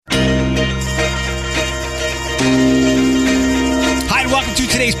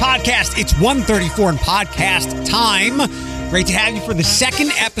today's podcast. It's 1:34 in podcast time. Great to have you for the second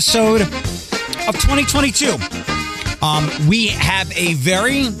episode of 2022. We have a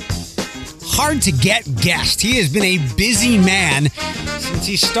very hard-to-get guest. He has been a busy man since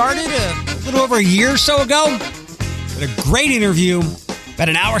he started a little over a year or so ago. But a great interview, about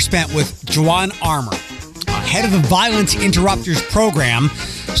an hour spent with Juwan Armour, head of the Violence Interrupters program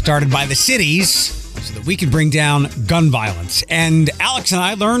started by the cities so that we can bring down gun violence. And Alex and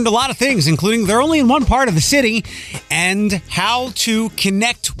I learned a lot of things, including they're only in one part of the city and how to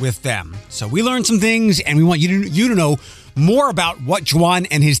connect with them. So we learned some things, and we want you to know more about what Juwan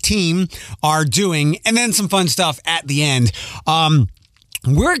and his team are doing, and then some fun stuff at the end.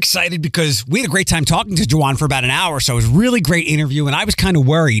 We're excited because we had a great time talking to Juwan for about an hour, so it was a really great interview, and I was kind of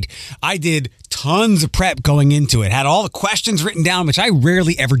worried. I did tons of prep going into it, had all the questions written down, which I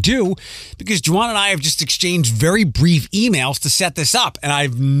rarely ever do, because Juwan and I have just exchanged very brief emails to set this up, and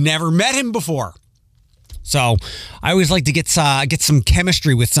I've never met him before. So I always like to get some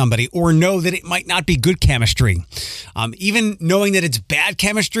chemistry with somebody, or know that it might not be good chemistry. Even knowing that it's bad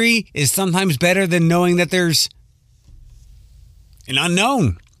chemistry is sometimes better than knowing that there's an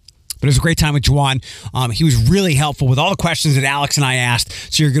unknown. But it was a great time with Juwan. He was really helpful with all the questions that Alex and I asked,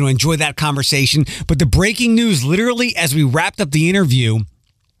 so you're going to enjoy that conversation. But the breaking news, literally as we wrapped up the interview,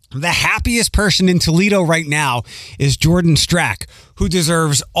 the happiest person in Toledo right now is Jordan Strack, who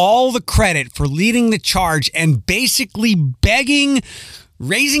deserves all the credit for leading the charge and basically begging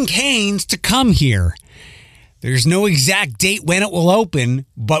Raising Cane's to come here. There's no exact date when it will open,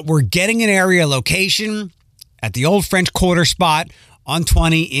 but we're getting an area location at the old French Quarter spot on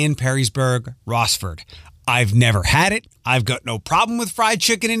 20 in Perrysburg, Rossford. I've never had it. I've got no problem with fried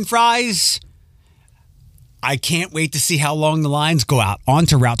chicken and fries. I can't wait to see how long the lines go out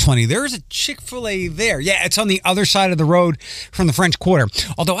onto Route 20. There's a Chick-fil-A there. Yeah, it's on the other side of the road from the French Quarter.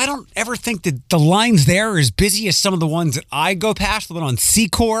 Although I don't ever think that the lines there are as busy as some of the ones that I go past. The one on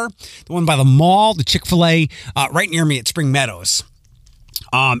Secor, the one by the mall, the Chick-fil-A right near me at Spring Meadows.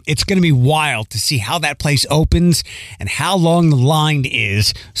 It's going to be wild to see how that place opens and how long the line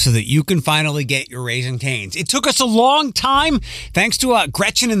is so that you can finally get your Raising Cane's. It took us a long time, thanks to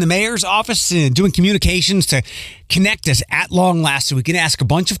Gretchen in the mayor's office doing communications, to connect us at long last so we can ask a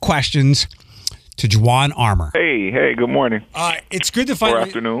bunch of questions to Juwan Armour. Hey, good morning. It's good to finally. Or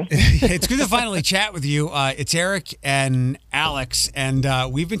afternoon. It's good to finally chat with you. It's Eric and Alex, and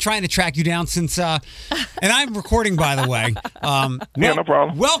we've been trying to track you down since. And I'm recording, by the way. Yeah, no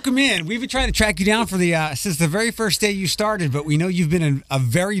problem. Welcome in. We've been trying to track you down for since the very first day you started, but we know you've been a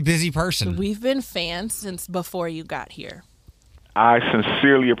very busy person. We've been fans since before you got here. I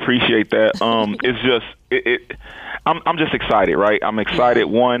sincerely appreciate that. It's just I'm just excited, right? I'm excited.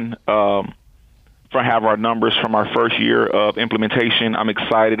 One. For have our numbers from our first year of implementation. I'm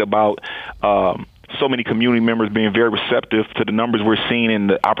excited about so many community members being very receptive to the numbers we're seeing and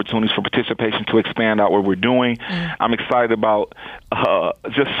the opportunities for participation to expand out what we're doing. I'm excited about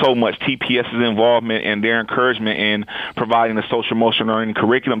just so much TPS's involvement and their encouragement in providing the social emotional learning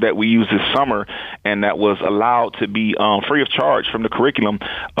curriculum that we used this summer, and that was allowed to be free of charge from the curriculum,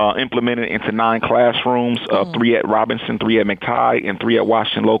 implemented into 9 classrooms, 3 at Robinson, 3 at McTighe, and 3 at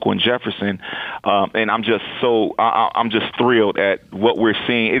Washington Local and Jefferson. And I'm just thrilled at what we're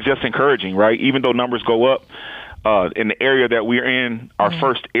seeing. It's just encouraging, right? Even though numbers go up, in the area that we're in, our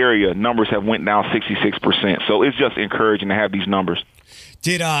first area, numbers have went down 66%. So it's just encouraging to have these numbers.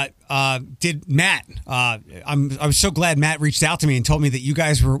 Did Matt? I was so glad Matt reached out to me and told me that you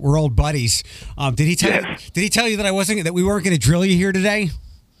guys were old buddies. Did he tell you that we weren't going to drill you here today?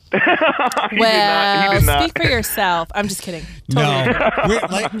 Well, speak for yourself. I'm just kidding. Totally.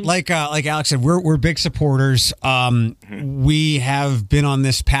 No, like Alex said, we're big supporters. We have been on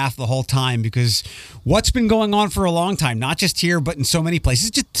this path the whole time because what's been going on for a long time, not just here, but in so many places,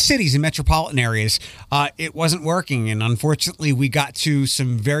 just cities and metropolitan areas, it wasn't working. And unfortunately, we got to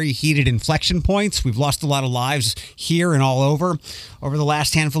some very heated inflection points. We've lost a lot of lives here and all over the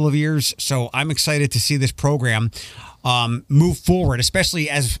last handful of years. So I'm excited to see this program move forward, especially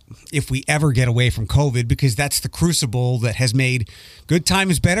as if we ever get away from COVID, because that's the crucible that has made good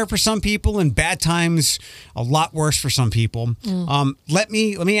times better for some people and bad times a lot worse for some people. Let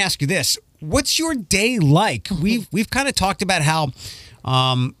me ask you this. What's your day like? We've kind of talked about how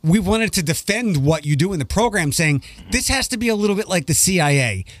we wanted to defend what you do in the program, saying this has to be a little bit like the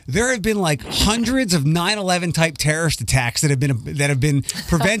CIA. There have been like hundreds of 9/11 type terrorist attacks that have been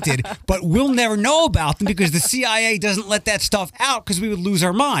prevented, but we'll never know about them because the CIA doesn't let that stuff out because we would lose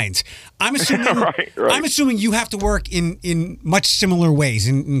our minds. I'm assuming right. I'm assuming you have to work in much similar ways,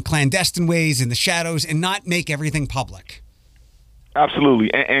 in clandestine ways, in the shadows, and not make everything public.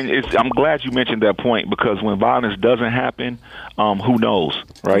 Absolutely, and I'm glad you mentioned that point, because when violence doesn't happen, who knows,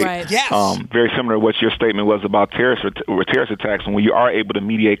 right? Right. Yes. Very similar to what your statement was about terrorist attacks. When you are able to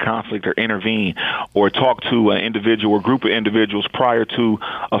mediate conflict or intervene or talk to an individual or group of individuals prior to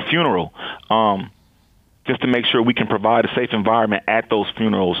a funeral, just to make sure we can provide a safe environment at those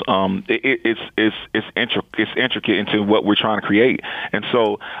funerals. It's intricate into what we're trying to create. And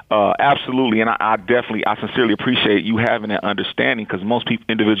so, absolutely, and I sincerely appreciate you having that understanding, because most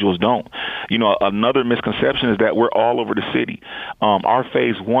individuals don't. You know, another misconception is that we're all over the city. Our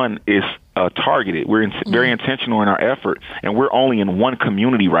phase one is targeted. We're very intentional in our effort, and we're only in one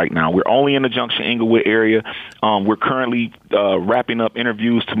community right now. We're only in the Junction Inglewood area. We're currently wrapping up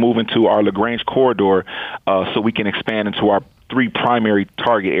interviews to move into our LaGrange corridor, so we can expand into our 3 primary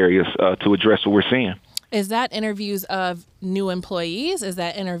target areas to address what we're seeing. Is that interviews of new employees? Is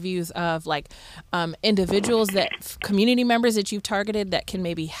that interviews of individuals, community members that you've targeted that can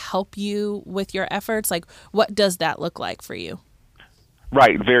maybe help you with your efforts? Like, what does that look like for you?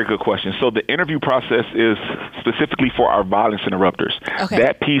 Right, very good question. So the interview process is specifically for our violence interrupters. Okay.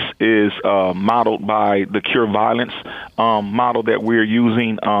 That piece is modeled by the Cure Violence model that we're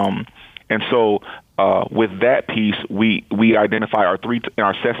using. And so with that piece, we identify in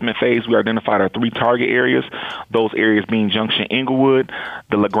our assessment phase, we identified our 3 target areas, those areas being Junction Inglewood,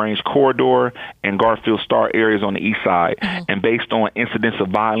 the LaGrange corridor, and Garfield Star areas on the east side. Mm-hmm. And based on incidents of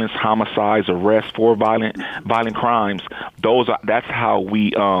violence, homicides, arrests for violent crimes, that's how we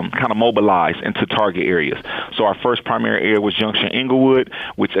kind of mobilize into target areas. So our first primary area was Junction Inglewood,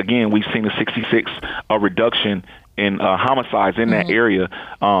 which again, we've seen a 66 reduction in homicides in that area.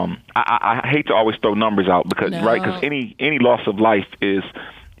 I hate to always throw numbers out because any loss of life is,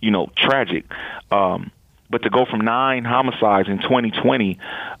 tragic. But to go from 9 homicides in 2020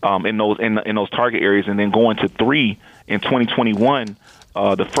 in those target areas, and then going to 3 in 2021,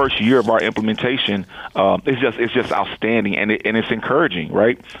 the first year of our implementation, it's just outstanding, and it's encouraging,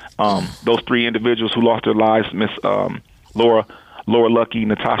 right? Those 3 individuals who lost their lives, Miss Laura Lucky,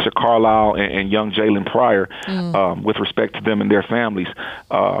 Natasha Carlisle, and young Jalen Pryor, with respect to them and their families.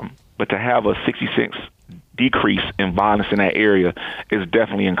 But to have a 66 decrease in violence in that area is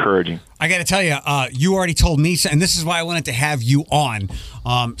definitely encouraging. I got to tell you, you already told me, and this is why I wanted to have you on,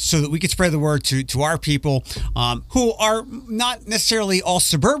 so that we could spread the word to our people who are not necessarily all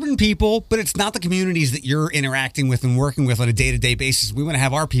suburban people, but it's not the communities that you're interacting with and working with on a day-to-day basis. We want to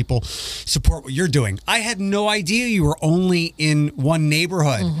have our people support what you're doing. I had no idea you were only in one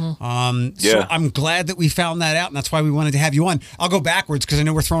neighborhood. So I'm glad that we found that out, and that's why we wanted to have you on. I'll go backwards because I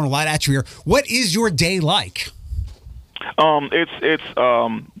know we're throwing a lot at you here. What is your day like?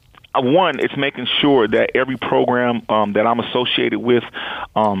 One, it's making sure that every program that I'm associated with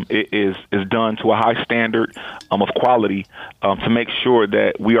is done to a high standard of quality, to make sure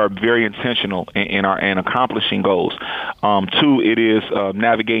that we are very intentional in accomplishing goals. 2, it is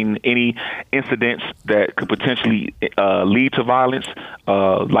navigating any incidents that could potentially lead to violence,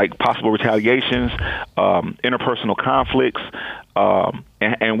 like possible retaliations, interpersonal conflicts.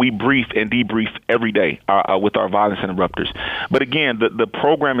 And we brief and debrief every day with our violence interrupters. But again, the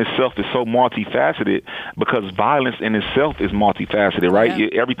program itself is so multifaceted because violence in itself is multifaceted, right?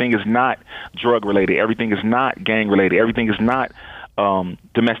 Yeah. Everything is not drug related. Everything is not gang related. Everything is not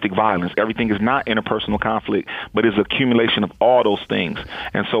domestic violence. Everything is not interpersonal conflict, but is accumulation of all those things.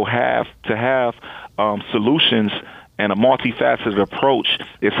 And so have solutions and a multifaceted approach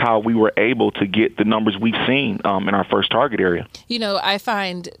is how we were able to get the numbers we've seen in our first target area. I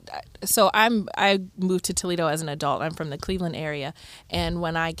find, I moved to Toledo as an adult. I'm from the Cleveland area. And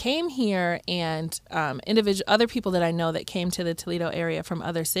when I came here and other people that I know that came to the Toledo area from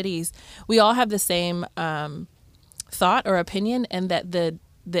other cities, we all have the same thought or opinion, and that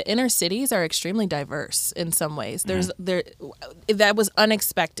the inner cities are extremely diverse in some ways. That was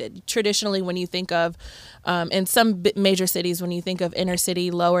unexpected. Traditionally, when you think of, in some major cities, when you think of inner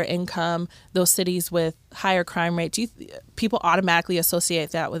city, lower income, those cities with higher crime rates, people automatically associate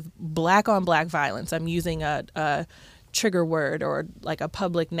that with black on black violence. I'm using a trigger word or like a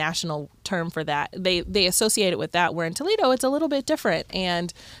public national term for that. They associate it with that, where in Toledo it's a little bit different,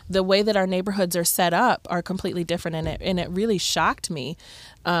 and the way that our neighborhoods are set up are completely different, and it really shocked me.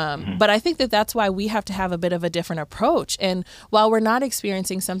 But I think that's why we have to have a bit of a different approach. And while we're not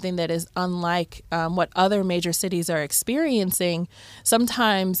experiencing something that is unlike what other major cities are experiencing,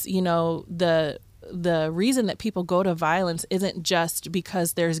 sometimes the reason that people go to violence isn't just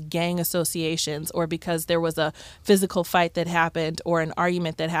because there's gang associations or because there was a physical fight that happened or an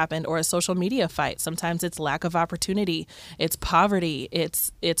argument that happened or a social media fight. Sometimes it's lack of opportunity, it's poverty,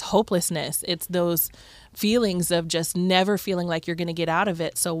 it's hopelessness, it's those feelings of just never feeling like you're going to get out of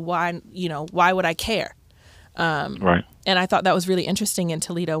it. So why would I care? Right. And I thought that was really interesting in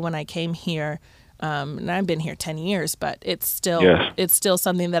Toledo when I came here. And I've been here 10 years, but it's still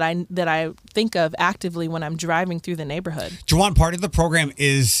something that I think of actively when I'm driving through the neighborhood. Jawan, part of the program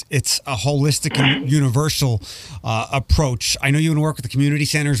it's a holistic and universal approach. I know you want to work with the community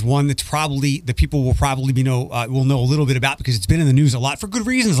centers, one that's probably the people will probably will know a little bit about because it's been in the news a lot for good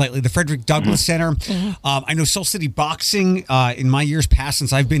reasons lately. The Frederick Douglass Center. I know Soul City Boxing. In my years past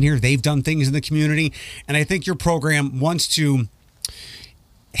since I've been here, they've done things in the community, and I think your program wants to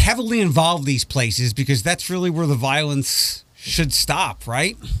heavily involve these places because that's really where the violence should stop,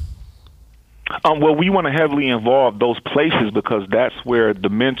 right? Well, we want to heavily involve those places because that's where the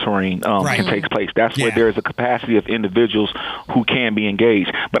mentoring can take place. That's where there's a capacity of individuals who can be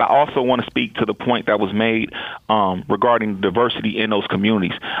engaged. But I also want to speak to the point that was made regarding diversity in those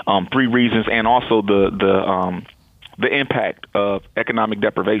communities. 3 reasons, and also the impact of economic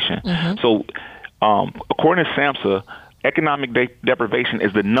deprivation. So, according to SAMHSA, economic deprivation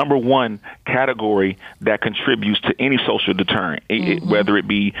is the number one category that contributes to any social deterrent, whether it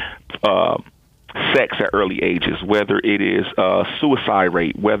be sex at early ages, whether it is suicide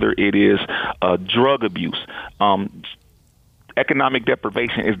rate, whether it is drug abuse. Economic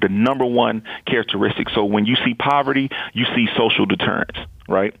deprivation is the number one characteristic. So when you see poverty, you see social deterrence,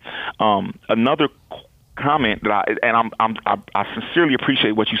 right? Another comment that I sincerely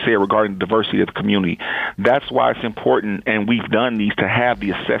appreciate what you said regarding the diversity of the community. That's why it's important, and we've done these to have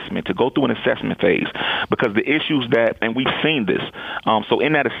the assessment, to go through an assessment phase, because the issues and we've seen this. So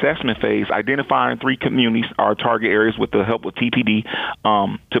in that assessment phase, identifying 3 communities, our target areas with the help of TPD,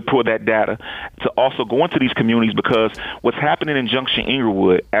 to pull that data, to also go into these communities, because what's happening in Junction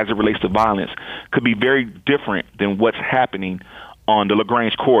Inglewood as it relates to violence could be very different than what's happening on the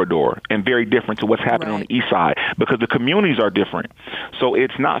LaGrange corridor, and very different to what's happening on the east side, because the communities are different. So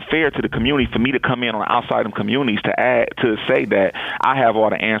it's not fair to the community for me to come in on the outside of communities to say that I have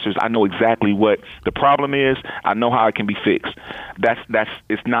all the answers. I know exactly what the problem is. I know how it can be fixed.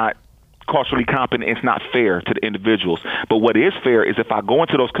 It's not culturally competent. It's not fair to the individuals. But what is fair is if I go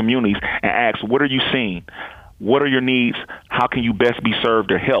into those communities and ask, what are you seeing? What are your needs? How can you best be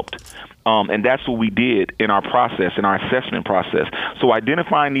served or helped? And that's what we did in our process, in our assessment process. So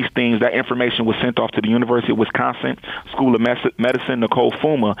identifying these things, that information was sent off to the University of Wisconsin School of Medicine, Nicole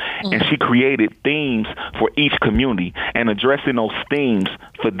Fuma, and she created themes for each community. And addressing those themes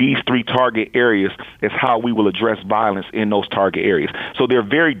for these 3 target areas is how we will address violence in those target areas. So they're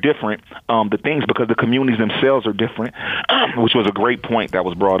very different, the things, because the communities themselves are different, which was a great point that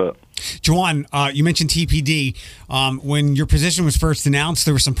was brought up. Jawan, you mentioned TPD. When your position was first announced,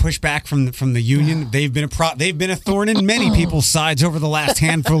 there was some pushback from the union. They've been a thorn in many people's sides over the last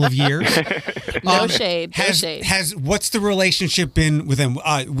handful of years. No shade. What's the relationship been with them?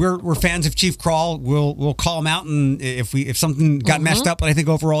 We're fans of Chief Kral. We'll call him out, and if something got messed up, but I think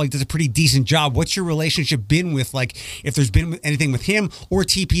overall he does a pretty decent job. What's your relationship been with, like, if there's been anything with him or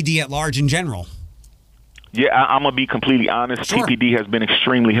TPD at large in general? Yeah, I'm going to be completely honest. Sure. TPD has been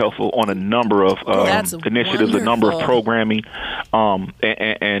extremely helpful on a number of initiatives, a number of programming,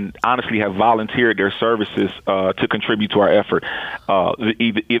 and honestly have volunteered their services to contribute to our effort,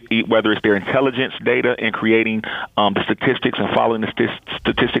 whether it's their intelligence data and creating the statistics and following the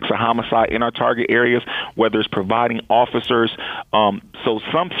statistics of homicide in our target areas, whether it's providing officers. So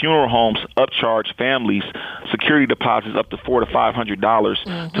some funeral homes upcharge families security deposits up to $400 to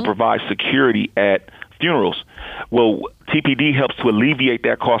 $500 to provide security at funerals. Well, TPD helps to alleviate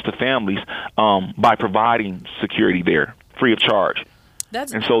that cost to families by providing security there free of charge.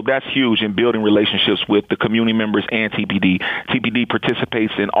 And so that's huge in building relationships with the community members and TPD. TPD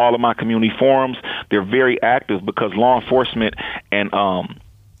participates in all of my community forums. They're very active because law enforcement and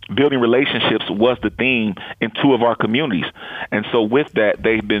building relationships was the theme in 2 of our communities. And so with that,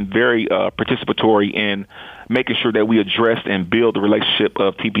 they've been very participatory in making sure that we address and build the relationship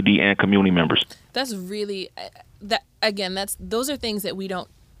of TPD and community members. That's really, those are things that we don't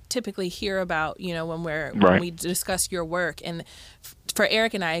typically hear about, when we discuss your work. And for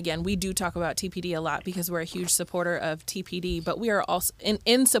Eric and I, again, we do talk about TPD a lot because we're a huge supporter of TPD, but we are also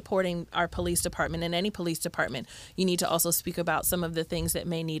in supporting our police department, and any police department, you need to also speak about some of the things that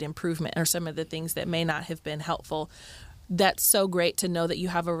may need improvement or some of the things that may not have been helpful. That's so great to know that you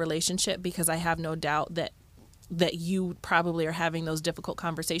have a relationship, because I have no doubt that that you probably are having those difficult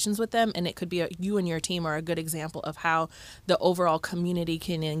conversations with them, and it could be you and your team are a good example of how the overall community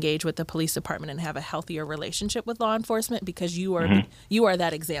can engage with the police department and have a healthier relationship with law enforcement, because you are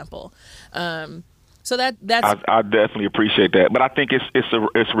that example. So that's I definitely appreciate that, but I think it's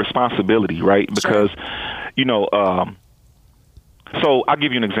a responsibility, right? Because so I'll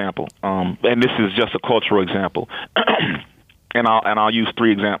give you an example, and this is just a cultural example, and I'll use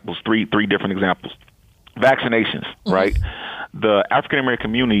three different examples. Vaccinations, right? The African American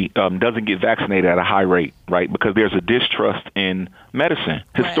community doesn't get vaccinated at a high rate, right? Because there's a distrust in medicine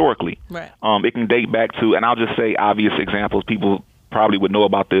historically. Right. It can date back to, and I'll just say obvious examples. People probably would know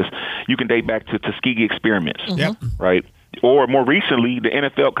about this. You can date back to Tuskegee experiments, right? Or more recently, the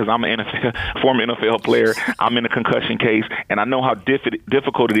NFL, because I'm an former NFL player. I'm in a concussion case, and I know how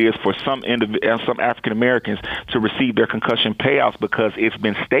difficult it is for some African Americans to receive their concussion payouts, because it's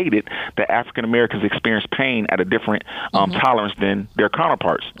been stated that African Americans experience pain at a different tolerance than their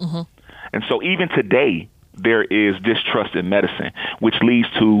counterparts. And so even today, there is distrust in medicine, which leads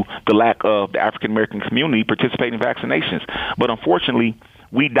to the lack of the African American community participating in vaccinations. But unfortunately,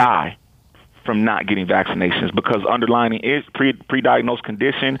 we die from not getting vaccinations because underlying pre-diagnosed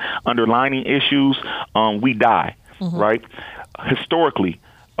condition, underlying issues, we die, right? Historically,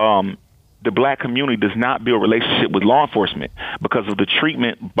 the black community does not build relationship with law enforcement because of the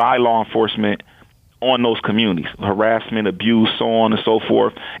treatment by law enforcement on those communities, harassment, abuse, so on and so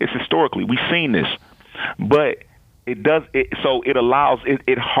forth. It's historically, we've seen this, but it allows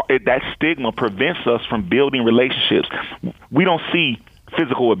that stigma prevents us from building relationships. We don't see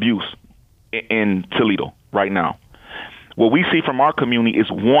physical abuse in Toledo right now. What we see from our community is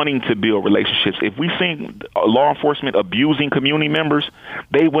wanting to build relationships. If we see law enforcement abusing community members,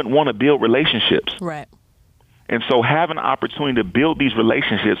 they wouldn't want to build relationships. Right. And so having an opportunity to build these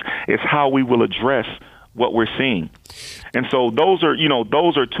relationships is how we will address what we're seeing. And so those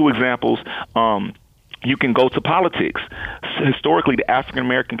are two examples. You can go to politics. Historically, the African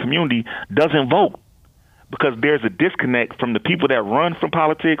American community doesn't vote, because there's a disconnect from the people that run from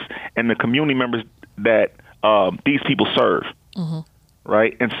politics and the community members that these people serve,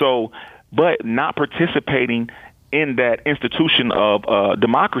 right? And so, but not participating in that institution of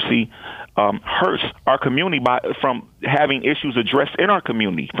democracy hurts our community from having issues addressed in our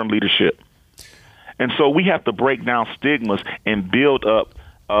community from leadership. And so we have to break down stigmas and build up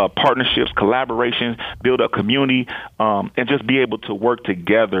partnerships, collaborations, build up community, and just be able to work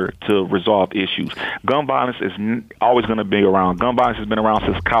together to resolve issues. Gun violence is always going to be around. Gun violence has been around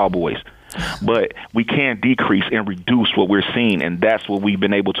since cowboys. But we can decrease and reduce what we're seeing, and that's what we've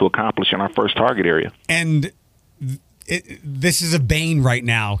been able to accomplish in our first target area. And this is a bane right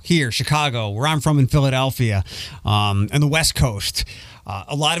now here, Chicago, where I'm from in Philadelphia, and the West Coast.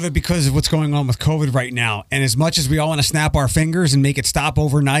 A lot of it because of what's going on with COVID right now. And as much as we all want to snap our fingers and make it stop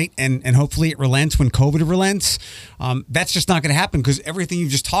overnight and hopefully it relents when COVID relents, that's just not going to happen, because everything you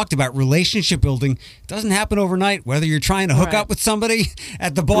just talked about, relationship building, doesn't happen overnight, whether you're trying to hook up with somebody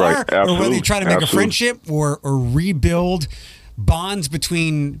at the bar or whether you're trying to make a friendship or rebuild bonds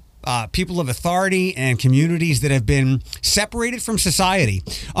between people of authority and communities that have been separated from society.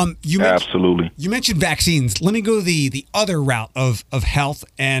 You mentioned vaccines. Let me go the other route of health.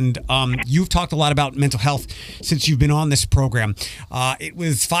 And you've talked a lot about mental health since you've been on this program. It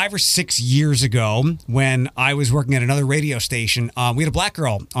was 5 or 6 years ago when I was working at another radio station. We had a black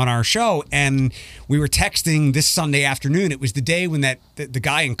girl on our show, and we were texting this Sunday afternoon. It was the day when the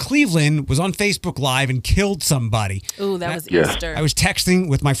guy in Cleveland was on Facebook Live and killed somebody. Ooh, that was Easter. I was texting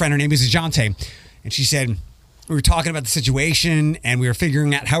with my friend. Her name is Ajante, and she said, we were talking about the situation and we were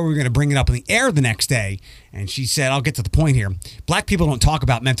figuring out how we were going to bring it up in the air the next day. And she said, I'll get to the point here. Black people don't talk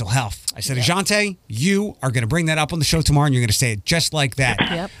about mental health. I said, Ajante, you are going to bring that up on the show tomorrow, and you're going to say it just like that.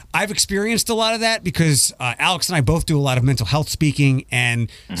 Yep. I've experienced a lot of that because Alex and I both do a lot of mental health speaking, and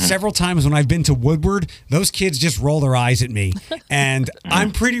several times when I've been to Woodward, those kids just roll their eyes at me. And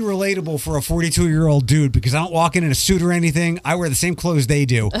I'm pretty relatable for a 42-year-old dude because I don't walk in a suit or anything. I wear the same clothes they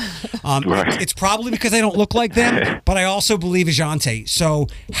do. It's probably because I don't look like them, but I also believe Ajante. So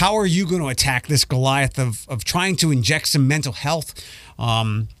how are you going to attack this Goliath of trying to inject some mental health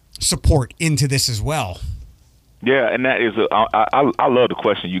support into this as well? Yeah, and that is I love the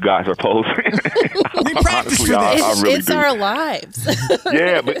question you guys are posing. We practice for this. I really it's do. Our lives.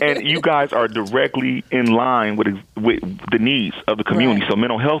 Yeah, and you guys are directly in line with the needs of the community. Right. So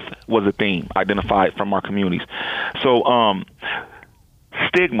mental health was a theme identified from our communities. So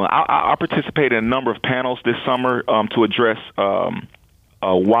stigma. I participated in a number of panels this summer to address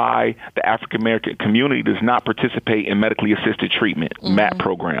why the African American community does not participate in medically assisted treatment, MAT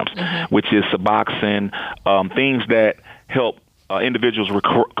programs, which is Suboxone, things that help individuals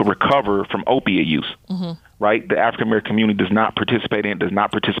recover from opiate use. Right? The African American community does not participate in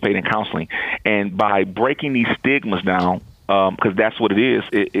counseling. And by breaking these stigmas down, because that's what it is.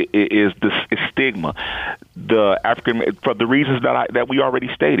 It's stigma. The African, for the reasons that we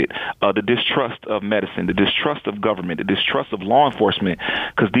already stated, the distrust of medicine, the distrust of government, the distrust of law enforcement,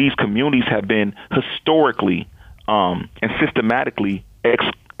 because these communities have been historically and systematically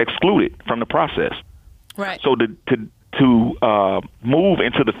excluded from the process. Right. So to move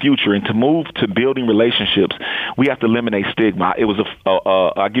into the future and to move to building relationships, we have to eliminate stigma. It was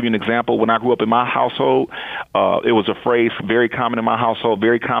I'll give you an example. When I grew up in my household, it was a phrase very common in my household,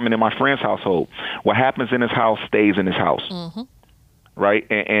 very common in my friend's household. What happens in his house stays in his house, right?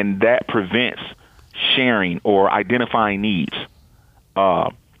 And that prevents sharing or identifying needs,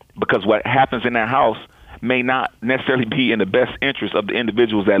 because what happens in that house may not necessarily be in the best interest of the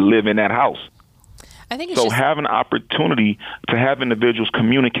individuals that live in that house. I think it's have an opportunity to have individuals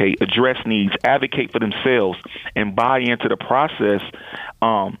communicate, address needs, advocate for themselves, and buy into the process,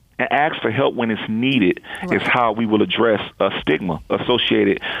 and ask for help when it's needed, is how we will address stigma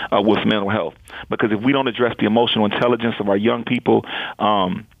associated with mental health. Because if we don't address the emotional intelligence of our young people,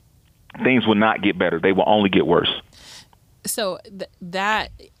 things will not get better. They will only get worse. So that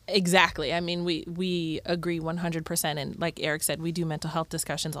exactly. I mean, we agree 100%. And like Eric said, we do mental health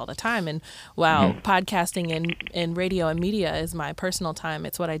discussions all the time. And while podcasting and radio and media is my personal time,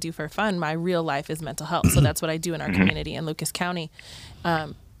 it's what I do for fun. My real life is mental health. So that's what I do in our community in Lucas County.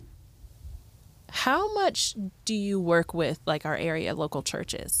 How much do you work with like our area local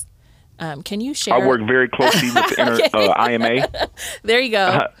churches? Can you share? I work very closely with the IMA. There you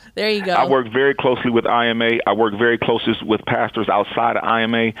go. There you go. I work very closely with IMA. I work very closely with pastors outside of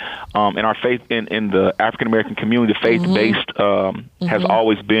IMA. In our faith, in the African American community, faith-based has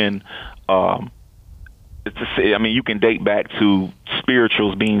always been. You can date back to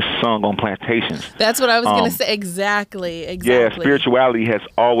spirituals being sung on plantations. That's what I was going to say. Exactly. Yeah, spirituality has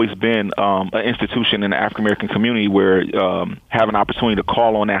always been an institution in the African American community where have an opportunity to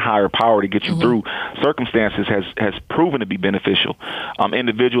call on that higher power to get you through circumstances has proven to be beneficial.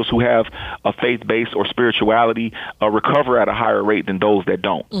 Individuals who have a faith-based or spirituality recover at a higher rate than those that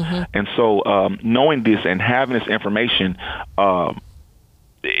don't. And so knowing this and having this information,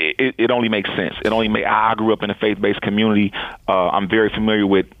 it only makes sense. I grew up in a faith-based community. I'm very familiar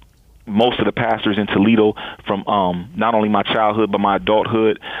with most of the pastors in Toledo from not only my childhood but my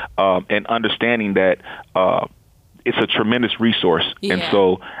adulthood, and understanding that it's a tremendous resource. Yeah. And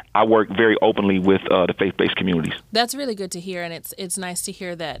so I work very openly with the faith-based communities. That's really good to hear, and it's nice to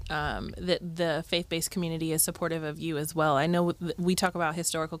hear that that the faith-based community is supportive of you as well. I know we talk about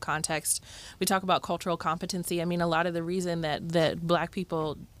historical context, we talk about cultural competency. I mean, a lot of the reason that Black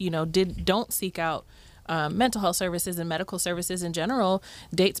people, don't seek out mental health services and medical services in general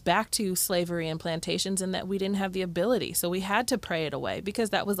dates back to slavery and plantations, and that we didn't have the ability. So we had to pray it away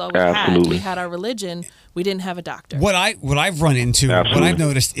because that was all we had. We had our religion. We didn't have a doctor. What I've run into, what I've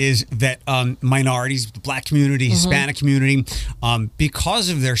noticed is that minorities, the Black community, Hispanic community, because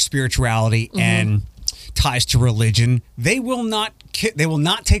of their spirituality and ties to religion, they will not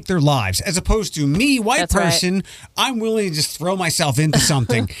take their lives, as opposed to me, white person. I'm willing to just throw myself into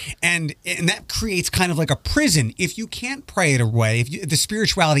something, and that creates kind of like a prison. If you can't pray it away, if the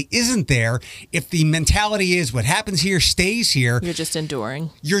spirituality isn't there, if the mentality is what happens here stays here, you're just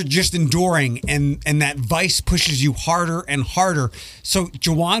enduring, and that vice pushes you harder and harder. So,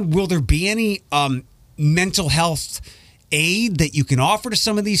 Jawan, will there be any mental health aid that you can offer to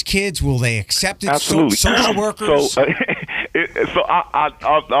some of these kids? Will they accept it? Absolutely. Social workers? I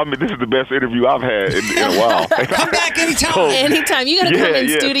mean, this is the best interview I've had in a while. Come back anytime. Anytime. You got to come in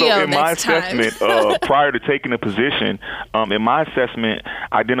studio so in next my time. assessment, prior to taking a position, in my assessment,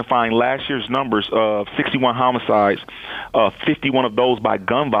 identifying last year's numbers of 61 homicides, 51 of those by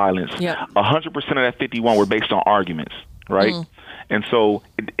gun violence, 100% of that 51 were based on arguments, right? And so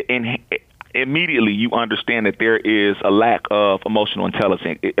immediately you understand that there is a lack of emotional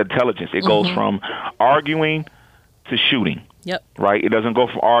intelligence. It goes from arguing to shooting. Right? It doesn't go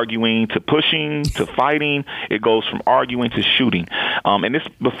from arguing to pushing to fighting. It goes from arguing to shooting. And this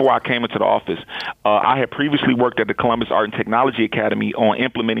before I came into the office. I had previously worked at the Columbus Art and Technology Academy on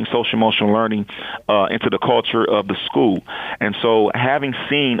implementing social emotional learning into the culture of the school. And so having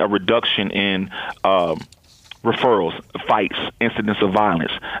seen a reduction in referrals, fights, incidents of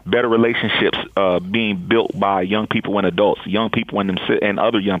violence, better relationships being built by young people and adults, young people and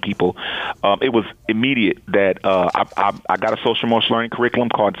other young people. It was immediate that I got a social emotional learning curriculum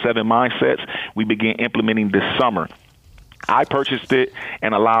called 7 Mindsets. We began implementing this summer. I purchased it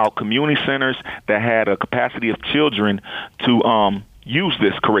and allowed community centers that had a capacity of children to use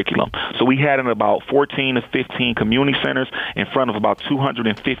this curriculum. So we had in about 14 to 15 community centers in front of about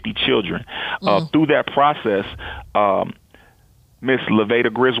 250 children. Through that process, Miss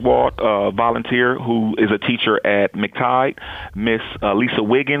Levada Griswold, volunteer, who is a teacher at McTide, Miss Lisa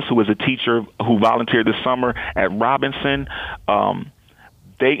Wiggins, who is a teacher who volunteered this summer at Robinson,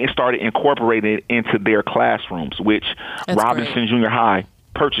 they started incorporating it into their classrooms, which That's Robinson great. Junior High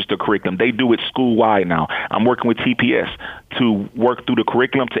purchased the curriculum. They do it school-wide now. I'm working with TPS to work through the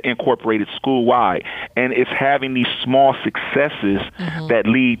curriculum to incorporate it school-wide. And it's having these small successes that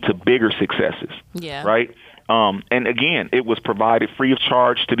lead to bigger successes, right? And again, it was provided free of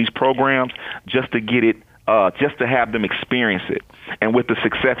charge to these programs just to get it, just to have them experience it. And with the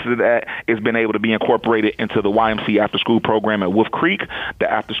success of that, it's been able to be incorporated into the YMC after-school program at Wolf Creek, the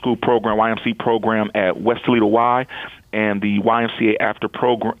after-school program, YMC program at West Toledo Y, and the YMCA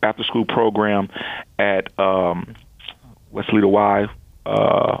after-school program at West Toledo Y.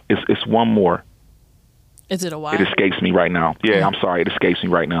 It's one more. Is it a Y? It escapes me right now. Yeah, I'm sorry. It escapes me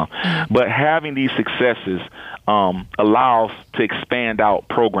right now. But having these successes allows to expand out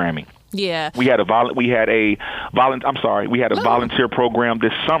programming. Yeah. We had a volunteer program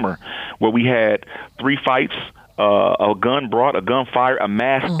this summer where we had 3 fights, a gunfire, a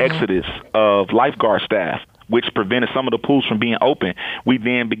mass exodus of lifeguard staff, which prevented some of the pools from being open. We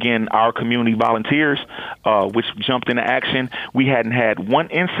then began our community volunteers, which jumped into action. We hadn't had one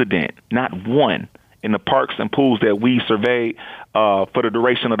incident, not one, in the parks and pools that we surveyed for the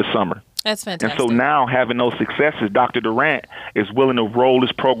duration of the summer. That's fantastic. And so now, having those successes, Dr. Durant is willing to roll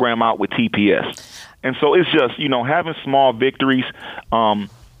this program out with TPS. And so it's just, having small victories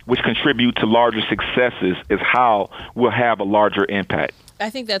which contribute to larger successes is how we'll have a larger impact. I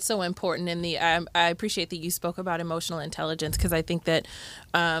think that's so important. I appreciate that you spoke about emotional intelligence, because I think that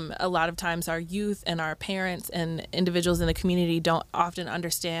a lot of times our youth and our parents and individuals in the community don't often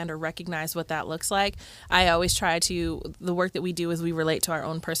understand or recognize what that looks like. I always try to, the work that we do is we relate to our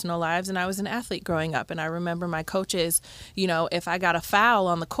own personal lives. And I was an athlete growing up, and I remember my coaches, if I got a foul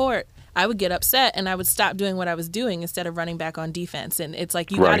on the court, I would get upset and I would stop doing what I was doing instead of running back on defense. And it's like,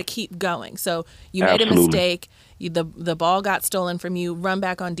 you got to keep going. So you made a mistake. The ball got stolen from you. Run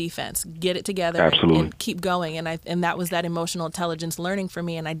back on defense. Get it together and keep going. And that was that emotional intelligence learning for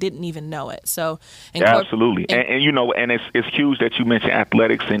me, and I didn't even know it. So absolutely. And it's huge that you mentioned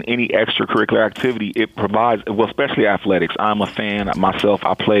athletics and any extracurricular activity it provides. Well, especially athletics. I'm a fan myself.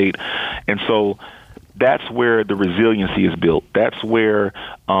 I played, and so that's where the resiliency is built. That's where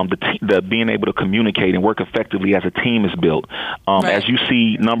the being able to communicate and work effectively as a team is built. As you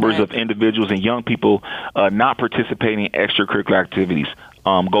see numbers of individuals and young people not participating in extracurricular activities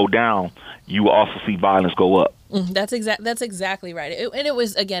go down, you will also see violence go up. That's exactly right. It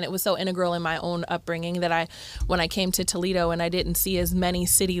was so integral in my own upbringing that when I came to Toledo and I didn't see as many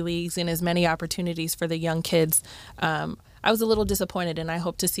city leagues and as many opportunities for the young kids, I was a little disappointed, and I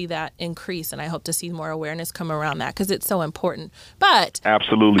hope to see that increase, and I hope to see more awareness come around that, because it's so important. But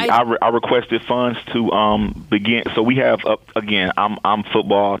absolutely, I requested funds to begin. So we have again, I'm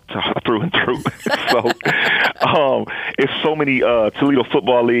football through and through. So it's so many Toledo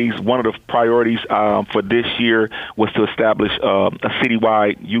football leagues. One of the priorities for this year was to establish a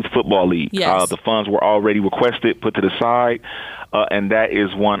citywide youth football league. Yes. The funds were already requested, put to the side. And that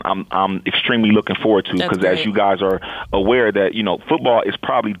is one I'm extremely looking forward to, because as you guys are aware that, football is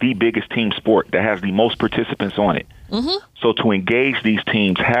probably the biggest team sport that has the most participants on it. So to engage these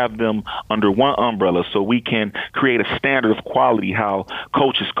teams, have them under one umbrella so we can create a standard of quality, how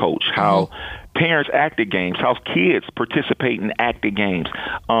coaches coach, how parents act at games, how kids participate in active games.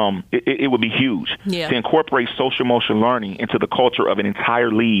 It would be huge to incorporate social emotional learning into the culture of an entire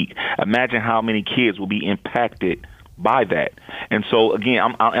league. Imagine how many kids will be impacted by that. And so again,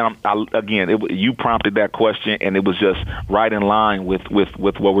 you prompted that question, and it was just right in line with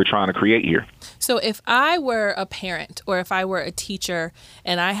what we're trying to create here. So if I were a parent, or if I were a teacher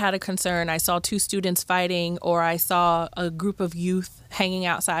and I had a concern, I saw 2 students fighting, or I saw a group of youth hanging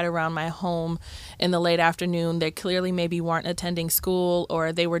outside around my home in the late afternoon. They clearly maybe weren't attending school,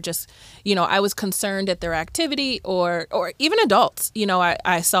 or they were just, I was concerned at their activity, or even adults.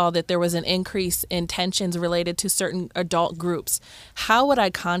 I saw that there was an increase in tensions related to certain adult groups. How would I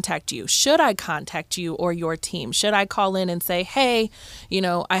contact you? Should I contact you or your team? Should I call in and say, hey,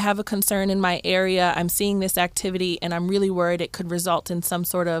 I have a concern in my area. I'm seeing this activity and I'm really worried it could result in some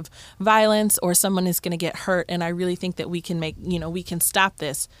sort of violence or someone is going to get hurt. And I really think that we can stop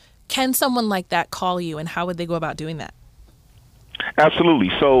this. Can someone like that call you, and how would they go about doing that?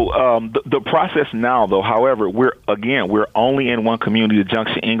 Absolutely. So the process now, though, however, we're only in one community, the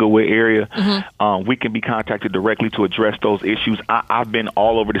Junction Inglewood area. Mm-hmm. We can be contacted directly to address those issues. I've been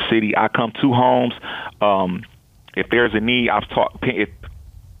all over the city. I come to homes. If there's a need, if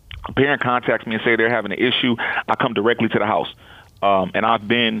a parent contacts me and say they're having an issue, I come directly to the house. And I've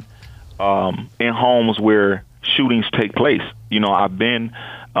been in homes where shootings take place.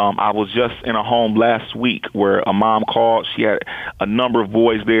 I was just in a home last week where a mom called. She had a number of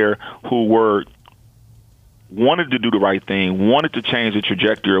boys there who wanted to do the right thing, wanted to change the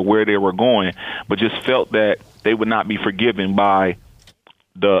trajectory of where they were going, but just felt that they would not be forgiven by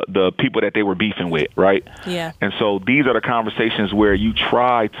the people that they were beefing with, right? Yeah. And so these are the conversations where you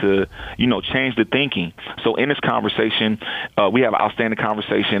try to, change the thinking. So in this conversation, we have an outstanding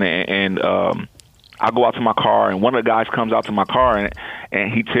conversation, and I go out to my car, and one of the guys comes out to my car,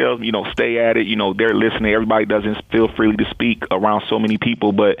 and he tells me, stay at it. They're listening. Everybody doesn't feel freely to speak around so many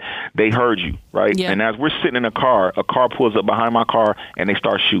people, but they heard you, right? Yeah. And as we're sitting in a car pulls up behind my car, and they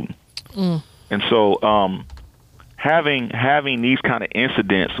start shooting. And so having these kind of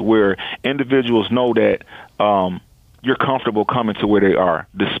incidents where individuals know that you're comfortable coming to where they are,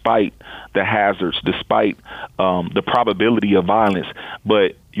 despite the hazards, despite the probability of violence,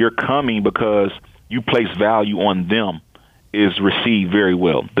 but you're coming because you place value on them, is received very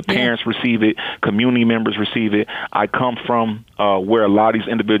well. The parents receive it. Community members receive it. I come from where a lot of these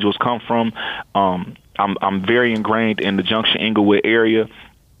individuals come from. I'm very ingrained in the Junction Inglewood area.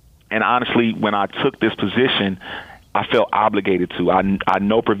 And honestly, when I took this position, I felt obligated to. I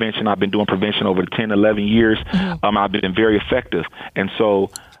know prevention. I've been doing prevention over 10, 11 years. Mm-hmm. I've been very effective. And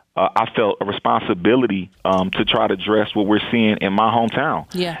so I felt a responsibility to try to address what we're seeing in my hometown.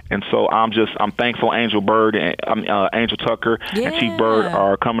 Yeah. And so I'm thankful Angel Bird and Angel Tucker and Chief Bird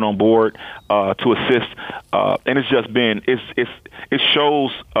are coming on board to assist. And it's just been it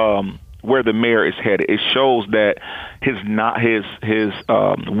shows where the mayor is headed. It shows that his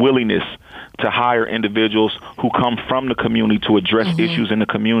willingness to hire individuals who come from the community to address mm-hmm. issues in the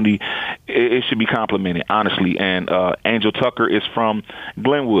community, it should be complimented, honestly. And Angel Tucker is from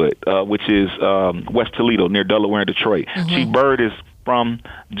Glenwood, which is West Toledo, near Delaware and Detroit. Mm-hmm. Chief Bird is from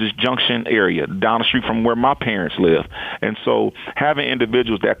this Junction area, down the street from where my parents live. And so having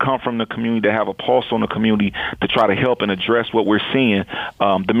individuals that come from the community, that have a pulse on the community to try to help and address what we're seeing,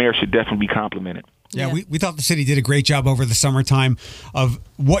 the mayor should definitely be complimented. Yeah, we thought the city did a great job over the summertime of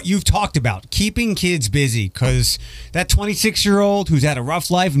what you've talked about, keeping kids busy, because that 26-year-old who's had a rough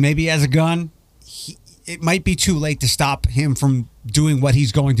life and maybe has a gun, it might be too late to stop him from doing what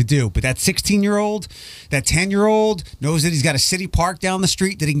he's going to do. But that 16-year-old, that 10-year-old knows that he's got a city park down the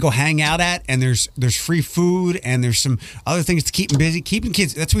street that he can go hang out at, and there's free food, and there's some other things to keep him busy. Keeping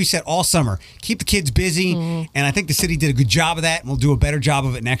kids, that's what we said all summer. Keep the kids busy, and I think the city did a good job of that, and we'll do a better job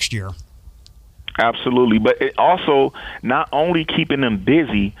of it next year. Absolutely. But it also not only keeping them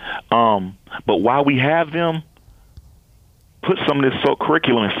busy, but while we have them, put some of this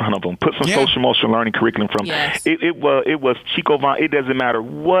curriculum in front of them. Put some social emotional learning curriculum from them. It was Chico Vaughn. It doesn't matter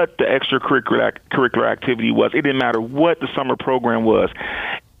what the extracurricular activity was. It didn't matter what the summer program was.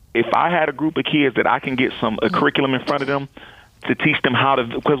 If I had a group of kids that I can get a curriculum in front of them to teach them how to,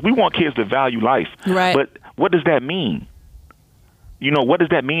 because we want kids to value life. Right. But what does that mean? What does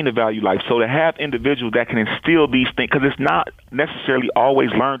that mean to value life? So to have individuals that can instill these things, because it's not necessarily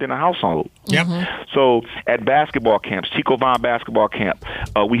always learned in a household. Yep. Mm-hmm. So at basketball camps, Chico Vaughn basketball camp,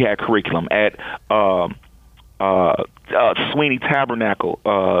 we had curriculum. At Sweeney Tabernacle,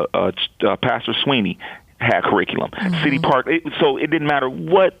 Pastor Sweeney had curriculum. Mm-hmm. City Park. So it didn't matter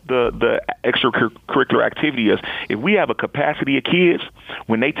what the extracurricular activity is. If we have a capacity of kids,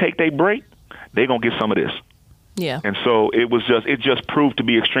 when they take their break, they're going to get some of this. Yeah. And so it just proved to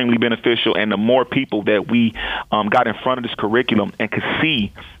be extremely beneficial. And the more people that we got in front of this curriculum and could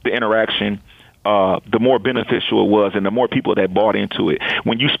see the interaction, the more beneficial it was, and the more people that bought into it.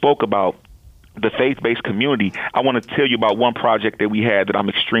 When you spoke about the faith-based community, I want to tell you about one project that we had that I'm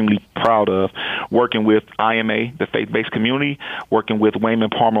extremely proud of, working with IMA, the faith-based community, working with Wayman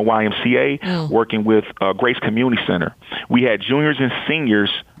Palmer YMCA, working with Grace Community Center. We had juniors and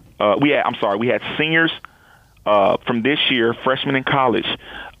seniors. We had seniors from this year, freshmen in college,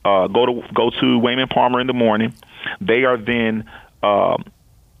 go to Wayman Palmer in the morning. They are then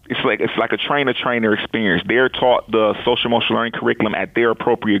it's like a trainer experience. They're taught the social emotional learning curriculum at their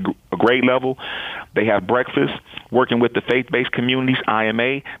appropriate grade level. They have breakfast, working with the faith-based communities,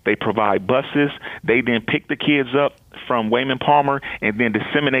 IMA. They provide buses. They then pick the kids up from Wayman Palmer and then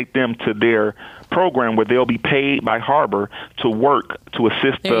disseminate them to their program where they'll be paid by Harbor to work to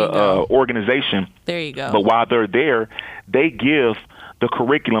assist the organization. There you go. But while they're there, they give the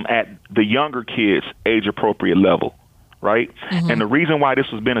curriculum at the younger kids' age-appropriate level. Right? And the reason why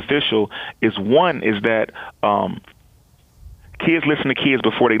this was beneficial is, one, is that kids listen to kids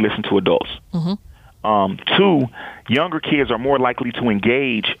before they listen to adults. Two, younger kids are more likely to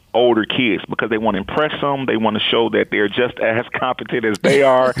engage older kids because they want to impress them. They want to show that they're just as competent as they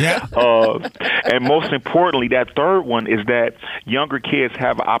are. And most importantly, that third one is that younger kids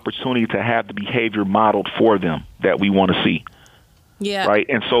have an opportunity to have the behavior modeled for them that we want to see. Yeah. Right.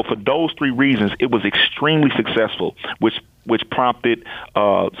 And so for those three reasons, it was extremely successful, which prompted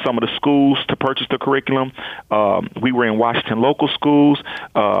some of the schools to purchase the curriculum. We were in Washington local schools.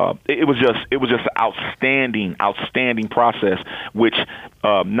 It was just an outstanding process, which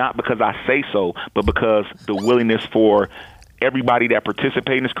not because I say so, but because the willingness for everybody that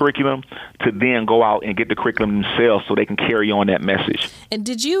participate in this curriculum to then go out and get the curriculum themselves so they can carry on that message. And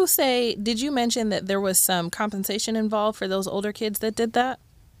did you mention that there was some compensation involved for those older kids that did that?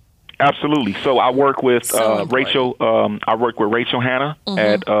 Absolutely. So I work with Rachel. I work with Rachel Hanna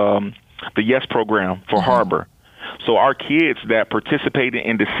at the YES program for Harbor. So our kids that participated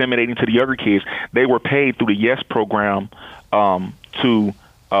in disseminating to the younger kids, they were paid through the YES program to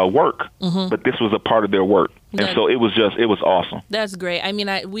work, but this was a part of their work. And so it was awesome. That's great. I mean,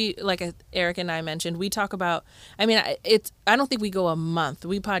 Eric and I mentioned, we talk about, I don't think we go a month.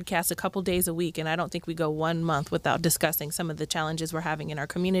 We podcast a couple days a week, and I don't think we go 1 month without discussing some of the challenges we're having in our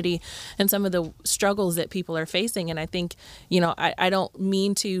community and some of the struggles that people are facing. And I think, I don't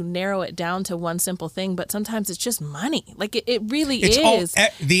mean to narrow it down to one simple thing, but sometimes it's just money. Like it really is.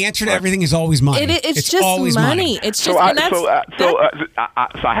 The answer to everything is always money. It's just always money. It's just, so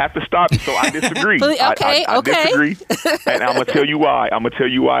I have to stop you. So I disagree. I disagree, and I'm gonna tell you why.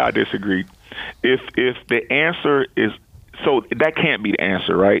 I disagree. If the answer is so, that can't be the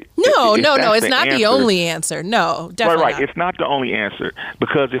answer, right? No, it's not the only answer. No, definitely right. not. It's not the only answer,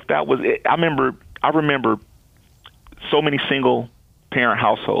 because if that was it, I remember so many single parent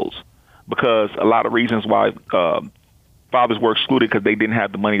households, because a lot of reasons why fathers were excluded because they didn't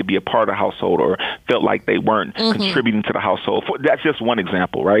have the money to be a part of the household or felt like they weren't contributing to the household. That's just one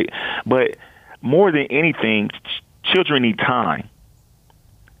example, right? But more than anything, children need time.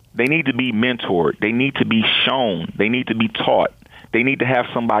 They need to be mentored. They need to be shown. They need to be taught. They need to have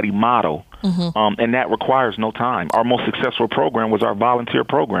somebody model. And that requires no time. Our most successful program was our volunteer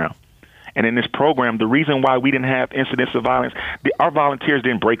program. And in this program, the reason why we didn't have incidents of violence, our volunteers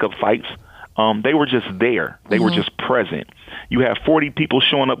didn't break up fights. They were just there. They were just present. You have 40 people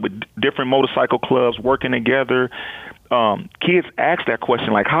showing up with different motorcycle clubs working together. Kids ask that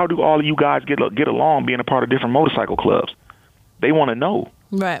question, like, how do all of you guys get along being a part of different motorcycle clubs? They want to know.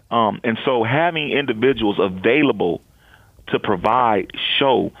 Right. And so having individuals available to provide,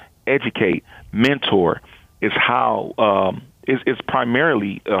 show, educate, mentor is how is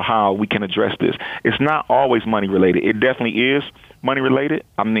primarily how we can address this. It's not always money related. It definitely is money related.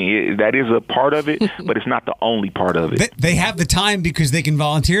 I mean, that is a part of it, but it's not the only part of it. They have the time because they can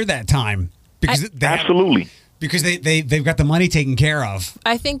volunteer that time. Absolutely. Because they've got the money taken care of.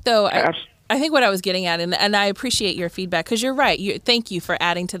 I think, though, I think what I was getting at, and I appreciate your feedback, because you're right. Thank you for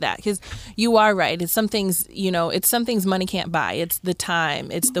adding to that, because you are right. It's some things, it's some things money can't buy. It's the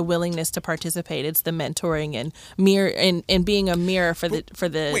time. It's the willingness to participate. It's the mentoring and being a mirror for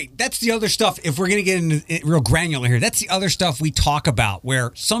the. Wait, that's the other stuff. If we're going to get into real granular here, that's the other stuff we talk about,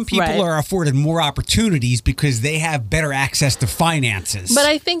 where some people are afforded more opportunities because they have better access to finances. But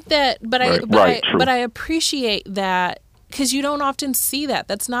I think that, but true. I appreciate that. Because you don't often see that.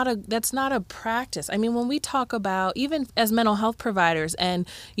 That's not a practice. I mean, when we talk about, even as mental health providers and,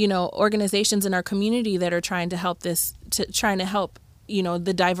 organizations in our community that are trying to help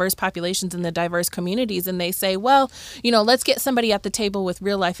the diverse populations and the diverse communities, and they say, well, let's get somebody at the table with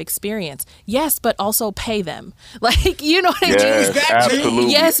real life experience. Yes, but also pay them. Like, you know what I mean?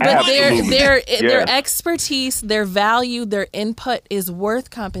 Absolutely. Yes, but Absolutely. their expertise, their value, their input is worth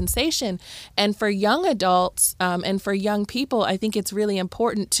compensation. And for young adults and for young people, I think it's really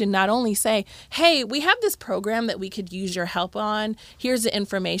important to not only say, hey, we have this program that we could use your help on. Here's the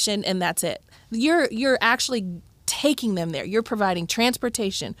information, and that's it. You're actually taking them there. You're providing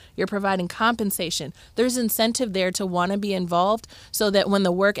transportation. You're providing compensation. There's incentive there to want to be involved so that when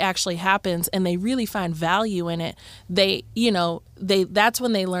the work actually happens and they really find value in it, that's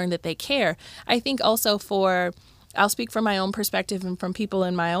when they learn that they care. I think also I'll speak from my own perspective and from people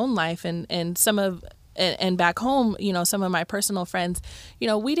in my own life and some of and back home, some of my personal friends,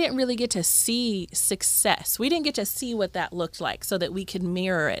 we didn't really get to see success. We didn't get to see what that looked like so that we could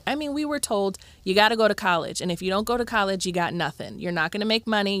mirror it. I mean, we were told you got to go to college. And if you don't go to college, you got nothing. You're not going to make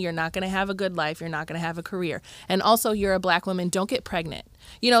money. You're not going to have a good life. You're not going to have a career. And also, you're a Black woman. Don't get pregnant.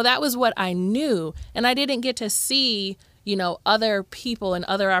 That was what I knew. And I didn't get to see other people and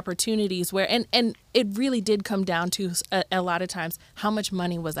other opportunities where, and it really did come down to a lot of times, how much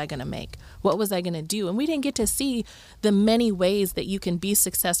money was I going to make? What was I going to do? And we didn't get to see the many ways that you can be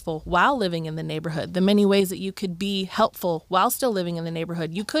successful while living in the neighborhood, the many ways that you could be helpful while still living in the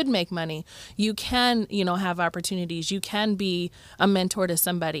neighborhood. You could make money. You can, have opportunities. You can be a mentor to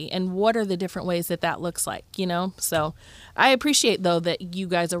somebody. And what are the different ways that looks like, So I appreciate, though, that you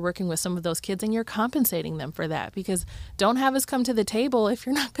guys are working with some of those kids and you're compensating them for that, because don't have us come to the table if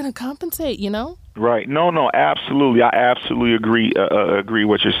you're not going to compensate, Right. No, absolutely. I absolutely agree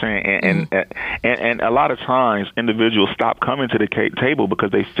what you're saying. And a lot of times individuals stop coming to the table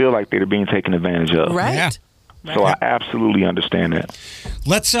because they feel like they're being taken advantage of. Right. Yeah. So I absolutely understand that.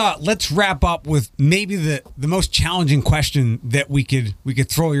 Let's wrap up with maybe the most challenging question that we could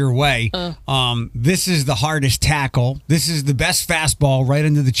throw your way. This is the hardest tackle. This is the best fastball right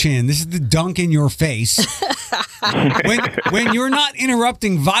under the chin. This is the dunk in your face. When you're not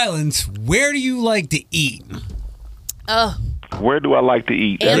interrupting violence, where do you like to eat? Where do I like to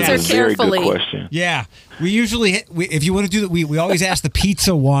eat? That Answer is a very carefully. good question. Yeah, we usually if you want to do that, we always ask the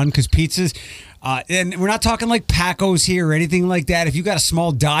pizza one, because pizzas. And we're not talking like Paco's here or anything like that. If you got a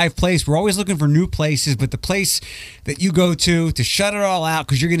small dive place, we're always looking for new places. But the place that you go to shut it all out,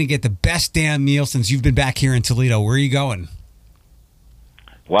 because you're going to get the best damn meal since you've been back here in Toledo. Where are you going?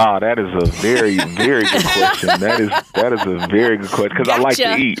 Wow, that is a very, very good question. That is a very good question, because I like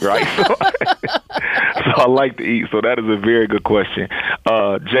to eat, right? So I like to eat. So that is a very good question.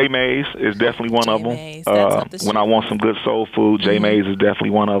 J. Mays is definitely one of them. When I want some good soul food, J. Mays is definitely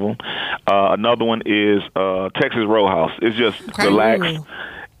one of them. Another one is Texas Roadhouse. It's just relaxed.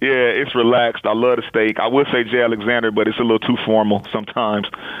 Yeah, it's relaxed. I love the steak. I would say J. Alexander, but it's a little too formal sometimes.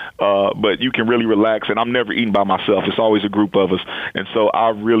 But you can really relax, and I'm never eating by myself. It's always a group of us. And so I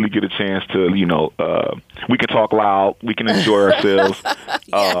really get a chance to, we can talk loud, we can enjoy ourselves.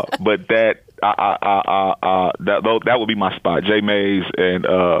 But that would be my spot, J. Mays and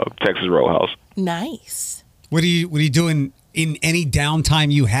Texas Roadhouse. Nice. What are you doing in any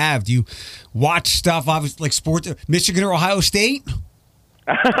downtime you have? Do you watch stuff, obviously, like sports, Michigan or Ohio State?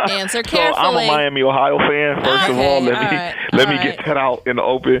 Answer carefully. So I'm a Miami, Ohio fan. First of all, let me get that out in the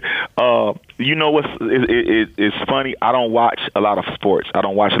open. You know what's it's funny? I don't watch a lot of sports. I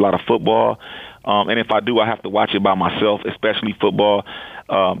don't watch a lot of football. And if I do, I have to watch it by myself, especially football.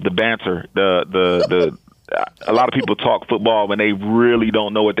 The banter, the a lot of people talk football when they really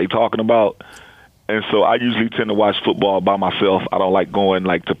don't know what they're talking about. And so I usually tend to watch football by myself. I don't like going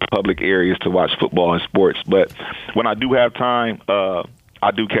to public areas to watch football and sports. But when I do have time, I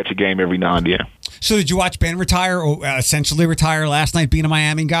do catch a game every now and then. So did you watch Ben retire, or essentially retire last night, being a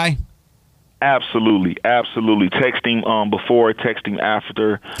Miami guy? Absolutely. Texting before, texting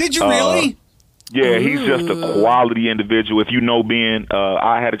after. Did you really? Yeah, he's just a quality individual. If you know Ben,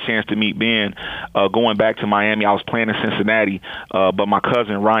 I had a chance to meet Ben going back to Miami. I was playing in Cincinnati, but my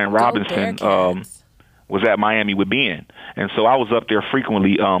cousin Ryan Robinson was at Miami with Ben. And so I was up there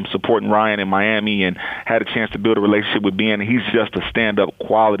frequently supporting Ryan in Miami, and had a chance to build a relationship with Ben. And he's just a stand-up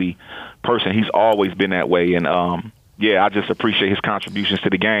quality person. He's always been that way. And, I just appreciate his contributions to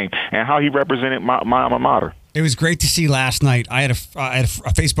the game and how he represented my alma mater. It was great to see last night. I had a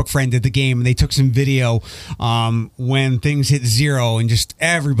Facebook friend at the game, and they took some video when things hit 0 and just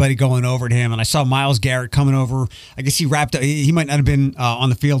everybody going over to him. And I saw Myles Garrett coming over. I guess he wrapped up. He might not have been on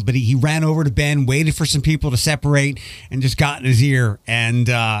the field, but he ran over to Ben, waited for some people to separate, and just got in his ear. And,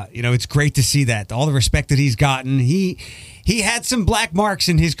 it's great to see that. All the respect that he's gotten. He had some black marks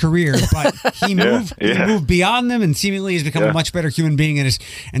in his career, but he moved beyond them and seemingly has become a much better human being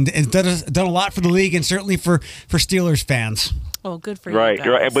and done a lot for the league and certainly for Steelers fans. Oh, good for you guys.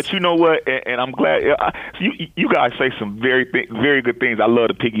 Right. But you know what? And I'm glad you guys say some very good things. I love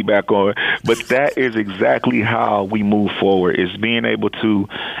to piggyback on, but that is exactly how we move forward, is being able to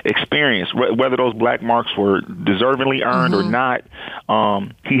experience whether those black marks were deservingly earned or not.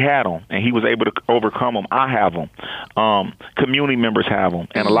 He had them, and he was able to overcome them. I have them. Community members have them.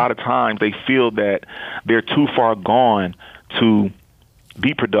 And a lot of times they feel that they're too far gone to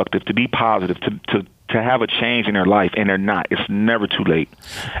be productive, to be positive, to have a change in their life, and they're not. It's never too late.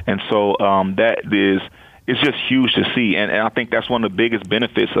 And so it's just huge to see. And I think that's one of the biggest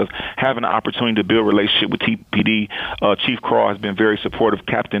benefits of having the opportunity to build a relationship with TPD. Chief Craw has been very supportive.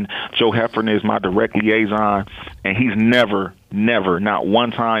 Captain Joe Heffernan is my direct liaison, and he's never, not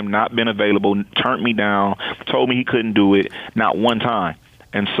one time, not been available, turned me down, told me he couldn't do it, not one time.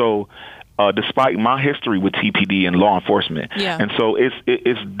 And so despite my history with TPD and law enforcement. Yeah. And so it's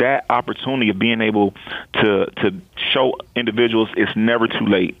that opportunity of being able to show individuals it's never too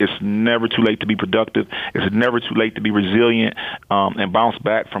late. It's never too late to be productive. It's never too late to be resilient and bounce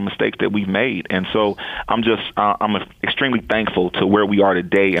back from mistakes that we've made. And so I'm extremely thankful to where we are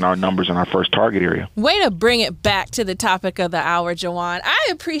today in our numbers in our first target area. Way to bring it back to the topic of the hour, Juwan. I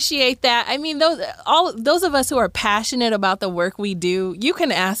appreciate that. I mean, those of us who are passionate about the work we do, you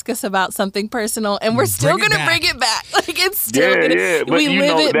can ask us about something personal, and we're still going to bring it back. Like, it's still we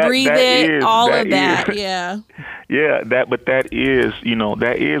live it, breathe it, all of that. Yeah. Yeah, that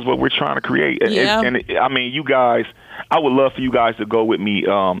is what we're trying to create. Yeah. And I mean, you guys, I would love for you guys to go with me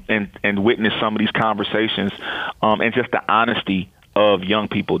and witness some of these conversations and just the honesty of young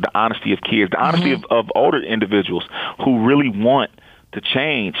people, the honesty of kids, the honesty of older individuals who really want to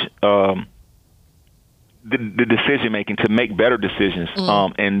change the decision making, to make better decisions,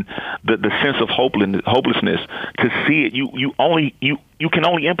 and the sense of hopelessness, to see it. You can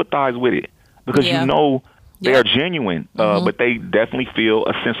only empathize with it because you know they are genuine, but they definitely feel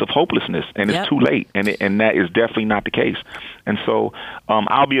a sense of hopelessness, and it's too late, and that is definitely not the case. And so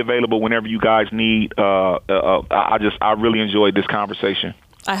I'll be available whenever you guys need. I really enjoyed this conversation.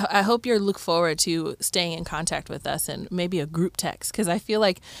 I hope you look forward to staying in contact with us and maybe a group text, because I feel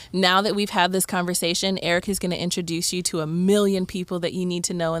like now that we've had this conversation, Eric is going to introduce you to a million people that you need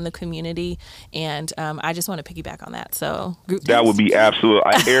to know in the community, and I just want to piggyback on that. So group that text. Would be absolute,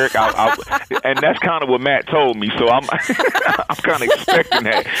 Eric. And that's kind of what Matt told me, so I'm kind of expecting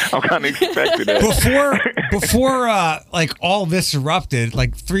that. Before like all this erupted,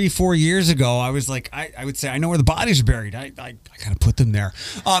 like 3-4 years ago, I was like, I would say I know where the bodies are buried. I gotta put them there.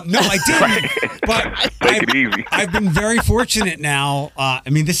 No, I didn't. But Take it easy. I've been very fortunate now. I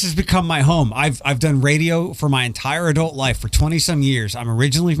mean, this has become my home. I've done radio for my entire adult life for 20-some years. I'm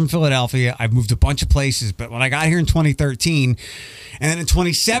originally from Philadelphia. I've moved a bunch of places, but when I got here in 2013, and then in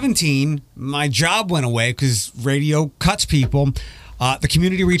 2017, my job went away because radio cuts people. The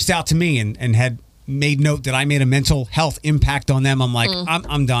community reached out to me and had made note that I made a mental health impact on them. I'm like,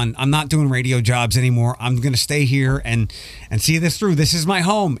 I'm done. I'm not doing radio jobs anymore. I'm going to stay here and see this through. This is my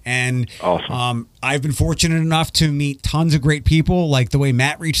home. And awesome. I've been fortunate enough to meet tons of great people, like the way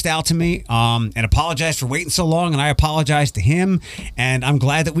Matt reached out to me and apologized for waiting so long. And I apologized to him. And I'm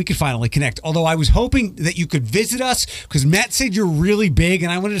glad that we could finally connect. Although I was hoping that you could visit us because Matt said you're really big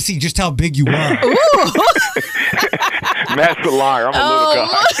and I wanted to see just how big you were. Matt's a liar. I'm a little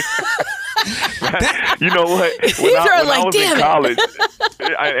guy. You know what? When I was in college,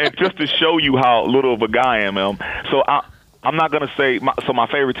 and just to show you how little of a guy I am, so I'm not going to say, my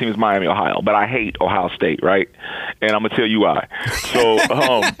favorite team is Miami, Ohio, but I hate Ohio State, right? And I'm going to tell you why. So,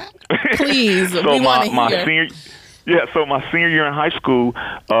 please, so we want to hear. So my senior year in high school,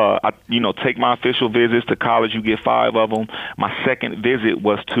 I take my official visits to college. You get 5 of them. My second visit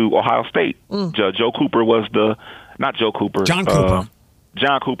was to Ohio State. Joe Cooper was John Cooper.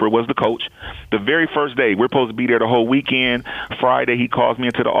 John Cooper was the coach. The very first day, we're supposed to be there the whole weekend. Friday, he calls me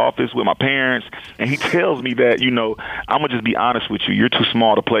into the office with my parents, and he tells me that, I'm going to just be honest with you. You're too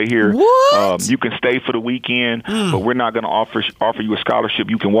small to play here. What? You can stay for the weekend, but we're not going to offer you a scholarship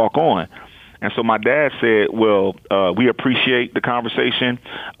you can walk on. And so my dad said, well, we appreciate the conversation,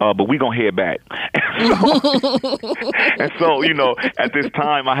 but we're going to head back. And so, at this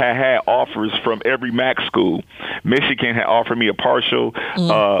time, I had offers from every MAC school. Michigan had offered me a partial,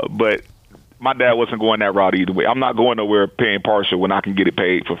 but my dad wasn't going that route either way. I'm not going nowhere paying partial when I can get it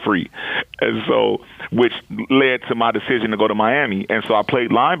paid for free. And so, which led to my decision to go to Miami. And so I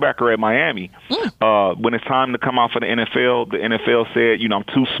played linebacker at Miami. When it's time to come out for the NFL said, I'm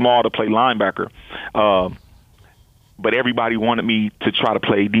too small to play linebacker. But everybody wanted me to try to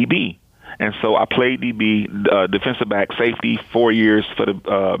play DB. And so I played DB, defensive back, safety, 4 years for the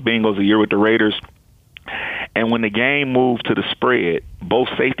Bengals, a year with the Raiders. And when the game moved to the spread, both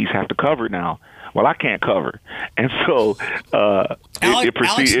safeties have to cover now. Well, I can't cover. And so I then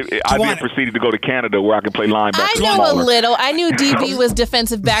proceeded to go to Canada where I could play linebacker. I know a little. I knew DB was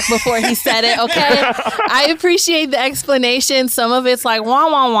defensive back before he said it, okay? I appreciate the explanation. Some of it's like, wah,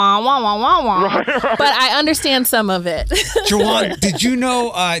 wah, wah, wah, wah, wah, wah. Right. But I understand some of it. Juwan, did you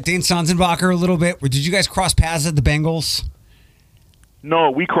know Dane Sanzenbacher a little bit? Or did you guys cross paths at the Bengals?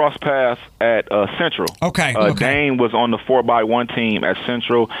 No, we crossed paths at Central. Okay. Dane was on the 4x1 team at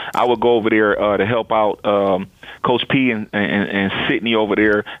Central. I would go over there to help out Coach P and Sydney over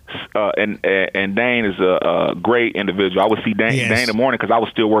there. And Dane is a great individual. I would see Dane in the morning because I was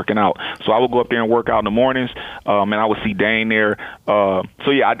still working out. So I would go up there and work out in the mornings, and I would see Dane there.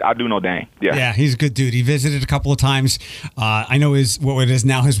 I do know Dane. Yeah, he's a good dude. He visited a couple of times. I know what it is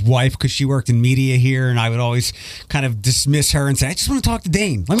now, his wife, because she worked in media here, and I would always kind of dismiss her and say, I just want to talk to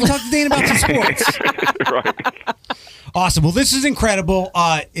Dane. Let me talk to Dane about some sports. Right. Awesome. Well, this is incredible.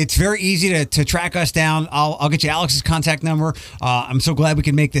 It's very easy to track us down. I'll get you Alex's contact number. I'm so glad we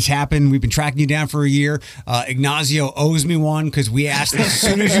can make this happen. We've been tracking you down for a year. Ignacio owes me one because we asked as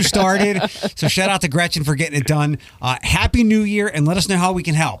soon as you started. So shout out to Gretchen for getting it done. Happy New Year, and let us know how we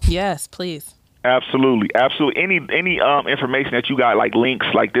can help. Yes, please. Absolutely. Any information that you got, like links,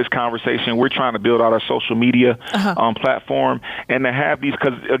 like this conversation, we're trying to build out our social media platform, and to have these,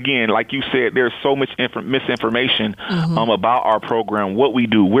 because again, like you said, there's so much misinformation about our program, what we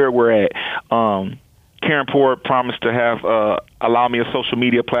do, where we're at. Karen Port promised to have allow me a social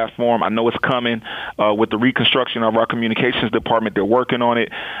media platform. I know it's coming with the reconstruction of our communications department. They're working on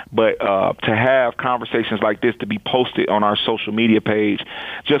it. But to have conversations like this to be posted on our social media page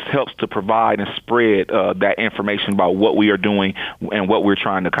just helps to provide and spread that information about what we are doing and what we're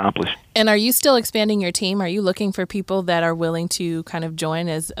trying to accomplish. And are you still expanding your team? Are you looking for people that are willing to kind of join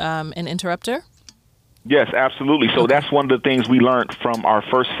as an interrupter? Yes, absolutely. So that's one of the things we learned from our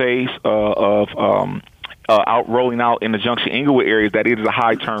first phase of rolling out in the Junction Inglewood area, that it is a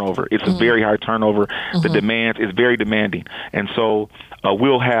high turnover. It's a very high turnover. The demand is very demanding. And so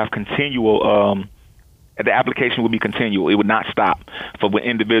we'll have continual the application will be continual. It would not stop. For when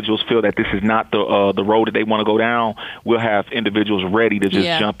individuals feel that this is not the road that they want to go down, we'll have individuals ready to just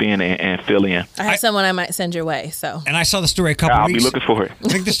jump in and fill in. I have someone I might send your way. And I saw the story a couple weeks. I'll be looking for it. I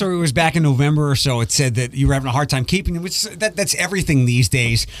think the story was back in November or so. It said that you were having a hard time keeping them, which that's everything these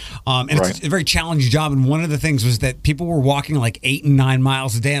days. And it's a very challenging job. And one of the things was that people were walking like 8 and 9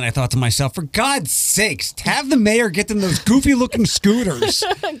 miles a day. And I thought to myself, for God's sakes, have the mayor get them those goofy looking scooters.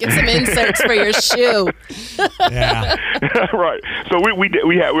 Get some inserts for your shoe. Yeah. Right. So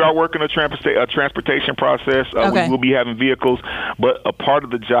we are working a transportation process. We will be having vehicles, but a part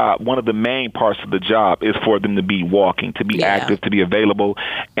of the job, one of the main parts of the job, is for them to be walking, to be active, to be available,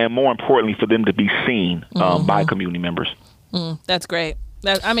 and more importantly, for them to be seen by community members. That's great.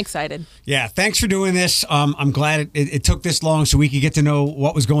 I'm excited. Yeah, thanks for doing this. I'm glad it took this long so we could get to know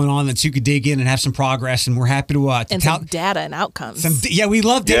what was going on, and so you could dig in and have some progress. And we're happy to some data and outcomes. We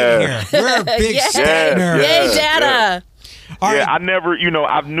love data here. We're a big stat nerd. Yay, data. Right. I never,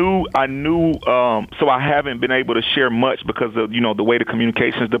 I knew, so I haven't been able to share much because of, the way the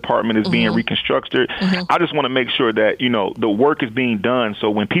communications department is being reconstructed. I just want to make sure that, the work is being done.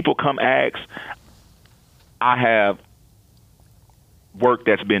 So when people come ask, I have work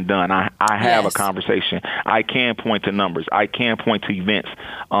that's been done. I have a conversation. I can point to numbers. I can point to events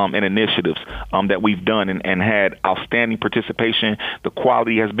and initiatives that we've done and had outstanding participation. The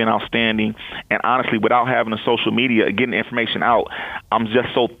quality has been outstanding. And honestly, without having a social media, getting information out, I'm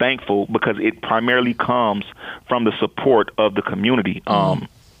just so thankful because it primarily comes from the support of the community. I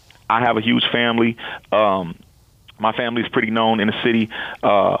have a huge family. My family is pretty known in the city.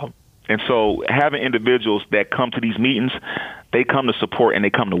 And so having individuals that come to these meetings, they come to support and they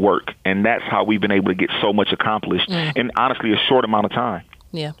come to work. And that's how we've been able to get so much accomplished in, honestly, a short amount of time.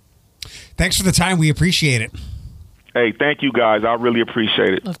 Yeah. Thanks for the time. We appreciate it. Hey, thank you, guys. I really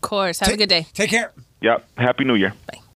appreciate it. Of course. Have a good day. Take care. Yep. Happy New Year. Bye.